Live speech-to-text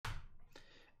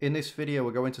In this video,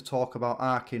 we're going to talk about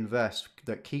ARK Invest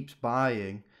that keeps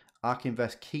buying. ARK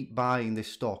Invest keep buying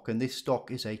this stock, and this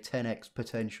stock is a 10x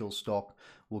potential stock.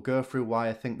 We'll go through why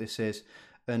I think this is,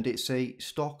 and it's a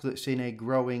stock that's in a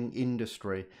growing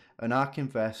industry. And ARK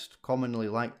Invest commonly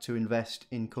like to invest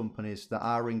in companies that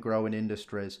are in growing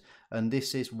industries, and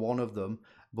this is one of them.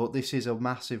 But this is a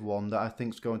massive one that I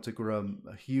think is going to grow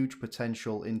a huge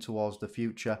potential in towards the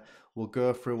future. We'll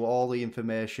go through all the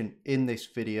information in this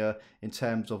video in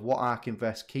terms of what ARK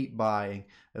Invest keep buying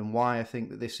and why I think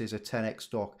that this is a 10x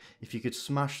stock. If you could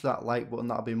smash that like button,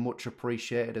 that would be much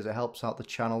appreciated, as it helps out the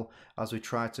channel as we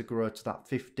try to grow to that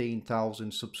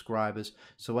 15,000 subscribers.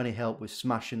 So any help with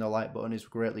smashing the like button is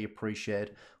greatly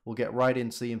appreciated. We'll get right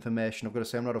into the information. I've got to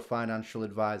say, I'm not a financial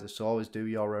advisor, so always do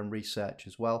your own research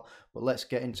as well. But let's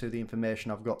get into the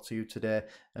information I've got to you today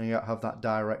and have that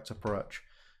direct approach.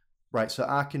 Right, so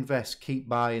ARK Invest keep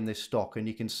buying this stock, and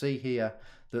you can see here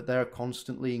that they're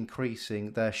constantly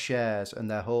increasing their shares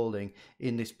and their holding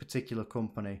in this particular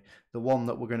company, the one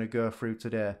that we're going to go through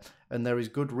today. And there is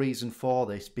good reason for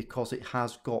this, because it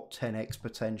has got 10x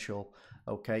potential,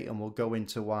 okay, and we'll go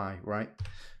into why, right?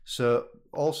 So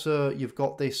also you've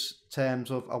got this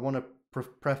terms of, I want to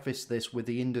preface this with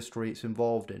the industry it's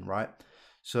involved in, right?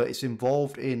 So it's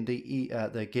involved in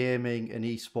the gaming and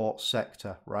esports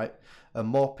sector, right? And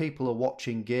more people are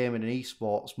watching gaming and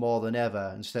esports more than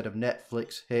ever, instead of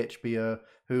Netflix, HBO,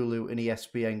 Hulu and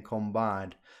ESPN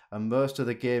combined. And most of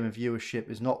the gaming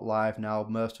viewership is not live now,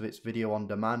 most of it's video on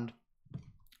demand.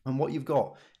 And what you've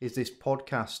got is this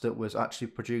podcast that was actually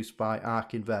produced by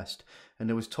ARK Invest,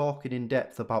 and it was talking in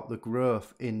depth about the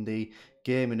growth in the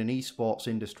gaming and esports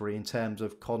industry in terms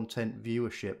of content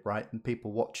viewership, right? And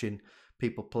people watching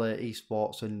people play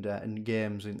esports and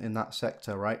games in that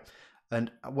sector, right? And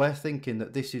we're thinking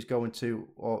that this is going to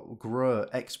grow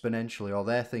exponentially, or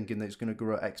they're thinking that it's going to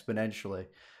grow exponentially.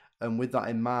 And with that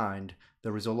in mind,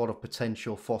 there is a lot of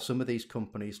potential for some of these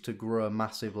companies to grow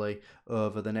massively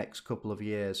over the next couple of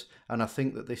years. And I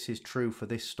think that this is true for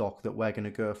this stock that we're going to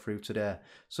go through today.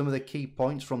 Some of the key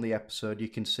points from the episode you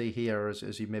can see here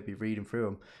as you may be reading through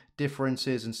them.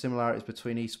 Differences and similarities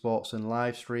between esports and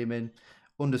live streaming.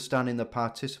 Understanding the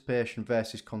participation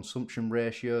versus consumption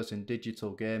ratios in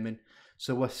digital gaming.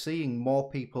 So we're seeing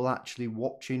more people actually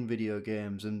watching video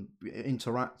games and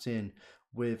interacting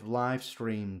with live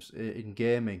streams in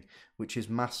gaming, which is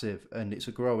massive, and it's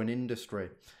a growing industry.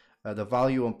 The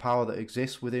value and power that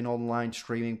exists within online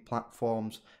streaming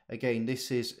platforms. Again,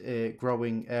 this is a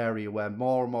growing area where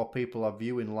more and more people are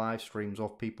viewing live streams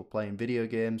of people playing video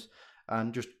games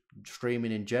and just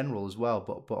streaming in general as well,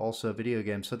 but also video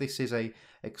games. So this is a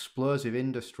explosive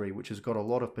industry which has got a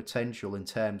lot of potential in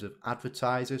terms of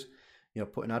advertisers,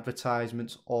 putting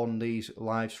advertisements on these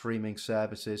live streaming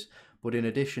services. But in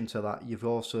addition to that, you've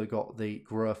also got the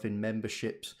growth in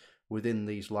memberships within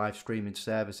these live streaming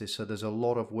services. So there's a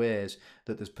lot of ways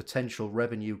that there's potential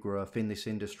revenue growth in this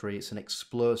industry. It's an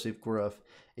explosive growth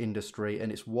industry,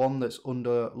 and it's one that's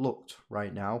underlooked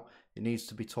right now. It needs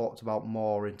to be talked about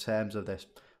more in terms of this.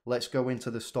 Let's go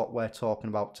into the stock we're talking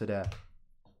about today.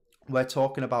 We're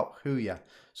talking about HUYA.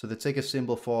 So the ticker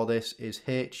symbol for this is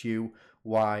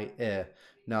HUYA.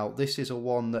 Now, this is a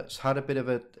one that's had a bit of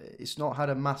a, it's not had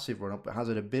a massive run up, but has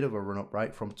had a bit of a run up,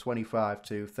 right? From 25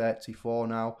 to 34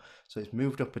 now. So it's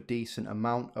moved up a decent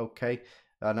amount, okay?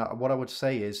 And what I would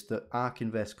say is that ARK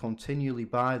Invest continually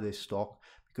buy this stock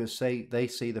because they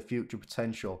see the future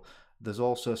potential. There's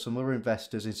also some other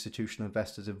investors, institutional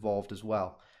investors involved as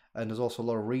well. And there's also a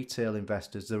lot of retail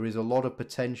investors. There is a lot of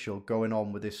potential going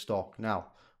on with this stock. Now,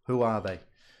 who are they?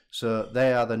 So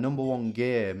they are the #1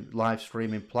 game live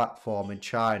streaming platform in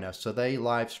China. So they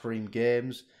live stream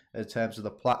games in terms of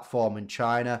the platform in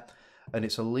China. And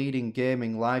it's a leading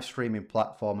gaming live streaming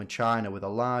platform in China with a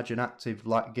large and active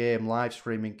game live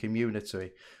streaming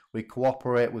community. We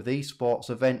cooperate with esports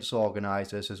events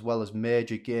organizers as well as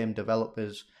major game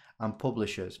developers and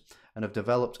publishers, and have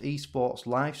developed esports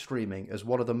live streaming as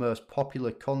one of the most popular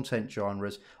content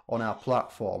genres on our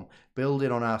platform,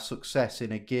 building on our success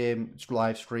in a game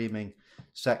live streaming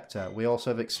sector. We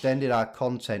also have extended our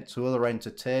content to other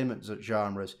entertainment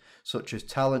genres such as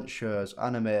talent shows,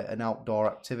 anime and outdoor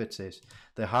activities.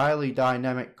 The highly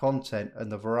dynamic content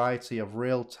and the variety of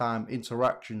real-time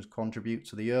interactions contribute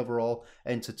to the overall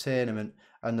entertainment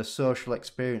and the social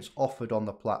experience offered on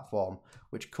the platform,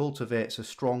 which cultivates a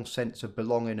strong sense of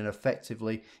belonging and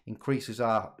effectively increases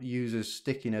our users'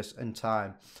 stickiness and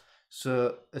time.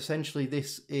 So essentially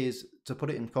this is, to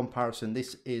put it in comparison,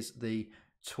 this is the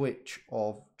Twitch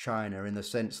of China, in the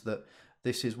sense that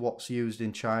this is what's used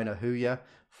in China, HUYA,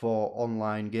 for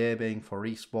online gaming, for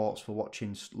esports, for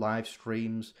watching live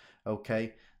streams.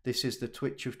 Okay, this is the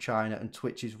Twitch of China, and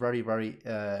Twitch is very, very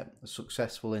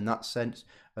successful in that sense.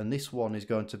 And this one is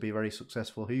going to be very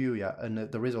successful here, and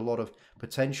there is a lot of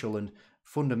potential and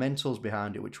fundamentals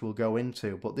behind it, which we'll go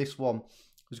into. But this one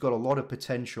has got a lot of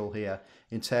potential here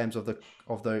in terms of the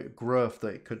growth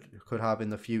that it could have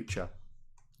in the future.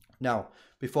 Now,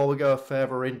 before we go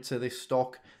further into this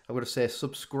stock, I'm going to say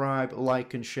subscribe,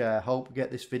 like and share. Hope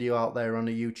get this video out there on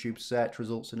the YouTube search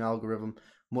results and algorithm.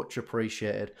 Much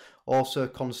appreciated. Also,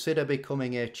 consider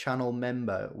becoming a channel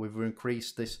member. We've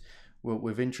increased this.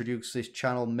 We've introduced this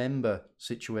channel member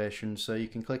situation, so you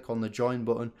can click on the join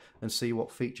button and see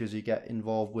what features you get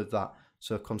involved with that.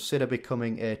 So consider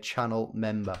becoming a channel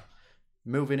member.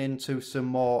 Moving into some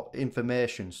more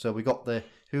information. So we got the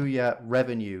Huya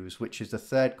revenues, which is the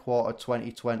third quarter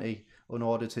 2020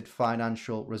 unaudited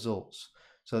financial results.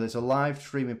 So there's a live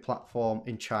streaming platform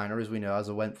in China, as we know, as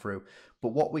I went through.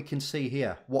 But what we can see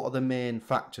here, what are the main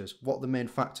factors? What are the main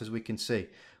factors we can see?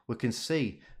 We can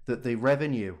see that the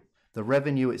revenue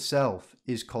itself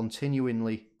is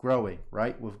continually growing,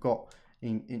 right? We've got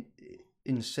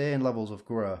insane levels of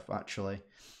growth, actually,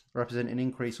 representing an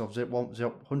increase of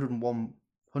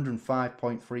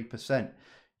 105.3%.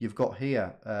 You've got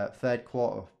here third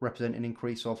quarter representing an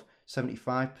increase of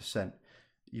 75%.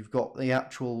 You've got the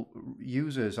actual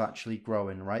users actually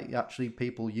growing, right? Actually,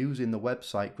 people using the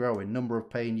website growing. Number of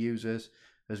paying users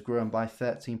has grown by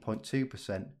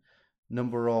 13.2%.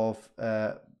 Number of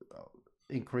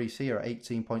increase here at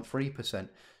 18.3%.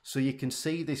 So you can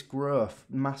see this growth,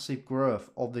 massive growth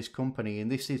of this company,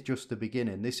 and this is just the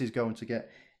beginning. This is going to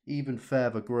get even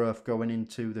further growth going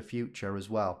into the future as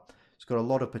well. It's got a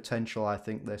lot of potential, I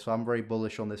think, this. So I'm very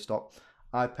bullish on this stock.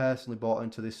 I personally bought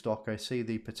into this stock. I see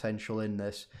the potential in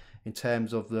this in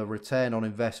terms of the return on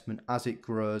investment as it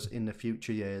grows in the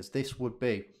future years. This would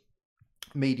be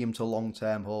medium to long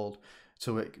term hold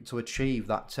to achieve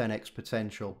that 10x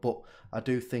potential. But I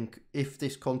do think if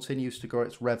this continues to grow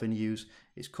its revenues,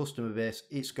 its customer base,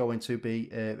 it's going to be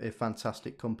a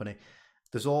fantastic company.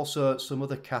 There's also some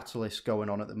other catalysts going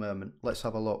on at the moment. Let's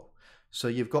have a look. So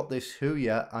you've got this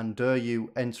Huya and Deyu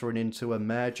entering into a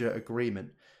merger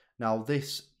agreement. Now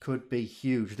this could be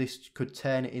huge. This could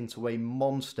turn it into a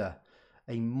monster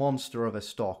of a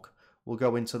stock. We'll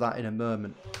go into that in a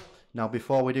moment. Now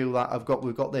before we do that,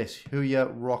 we've got this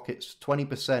Huya rockets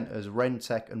 20% as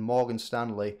Rentec and Morgan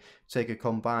Stanley take a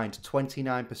combined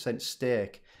 29%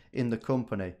 stake in the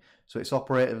company. So it's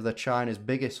operated as China's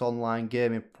biggest online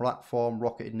gaming platform,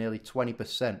 rocketed nearly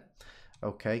 20%.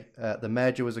 Okay, the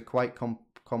merger was quite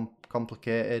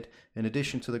complicated. In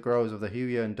addition to the growth of the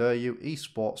Huya and Deyu,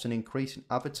 esports and increasing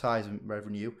advertising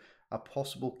revenue are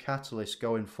possible catalysts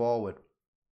going forward.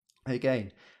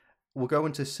 Again, we're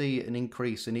going to see an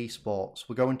increase in esports.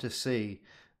 We're going to see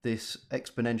this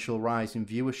exponential rise in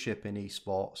viewership in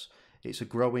esports. It's a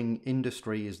growing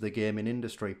industry, is the gaming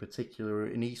industry,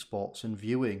 particularly in esports and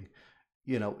viewing,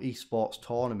 esports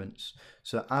tournaments.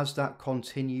 So as that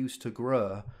continues to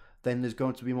grow, then there's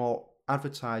going to be more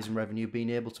advertising revenue being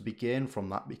able to be gained from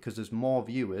that because there's more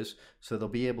viewers, so they'll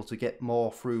be able to get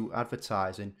more through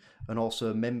advertising and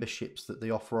also memberships that they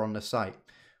offer on the site.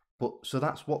 So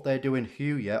that's what they're doing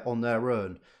Huya on their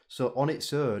own. So on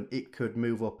its own, it could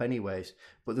move up anyways.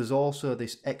 But there's also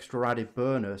this extra added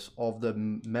bonus of the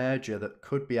merger that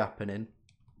could be happening.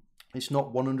 It's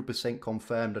not 100%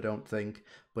 confirmed, I don't think,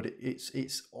 but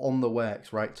it's on the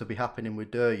works, right, to be happening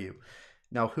with Deyu.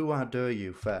 Now, who are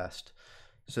Deyu first?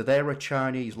 So they're a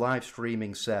Chinese live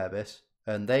streaming service,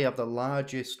 and they have the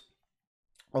largest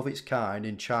of its kind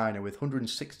in China with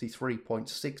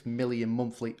 163.6 million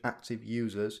monthly active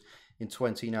users in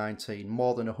 2019,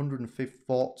 more than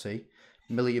 140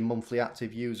 million monthly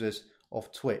active users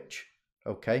of Twitch.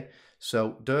 Okay,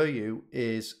 so Deyu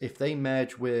is, if they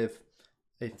merge with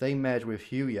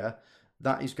Huya,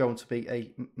 that is going to be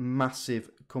a massive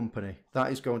company.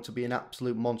 That is going to be an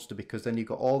absolute monster, because then you've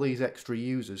got all these extra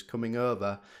users coming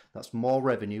over. That's more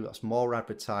revenue, that's more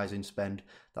advertising spend,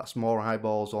 that's more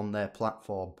eyeballs on their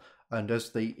platform. And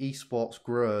as the esports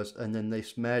grows and then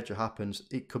this merger happens,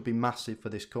 it could be massive for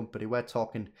this company. We're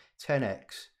talking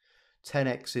 10x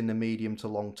in the medium to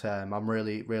long term. I'm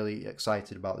really, really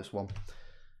excited about this one.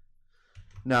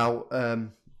 Now,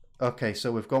 okay,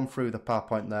 so we've gone through the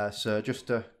PowerPoint there. So just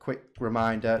a quick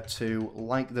reminder to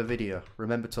like the video.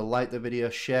 Remember to like the video,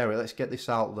 share it. Let's get this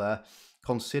out there.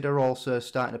 Consider also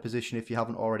starting a position if you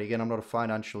haven't already. Again, I'm not a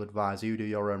financial advisor. You do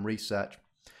your own research.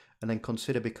 And then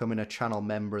consider becoming a channel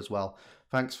member as well.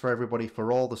 Thanks for everybody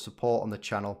for all the support on the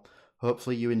channel.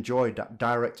 Hopefully you enjoyed that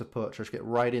direct approach. Let's get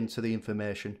right into the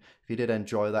information. If you did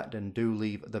enjoy that, then do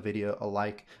leave the video a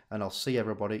like, and I'll see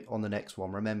everybody on the next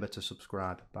one. Remember to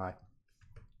subscribe. Bye.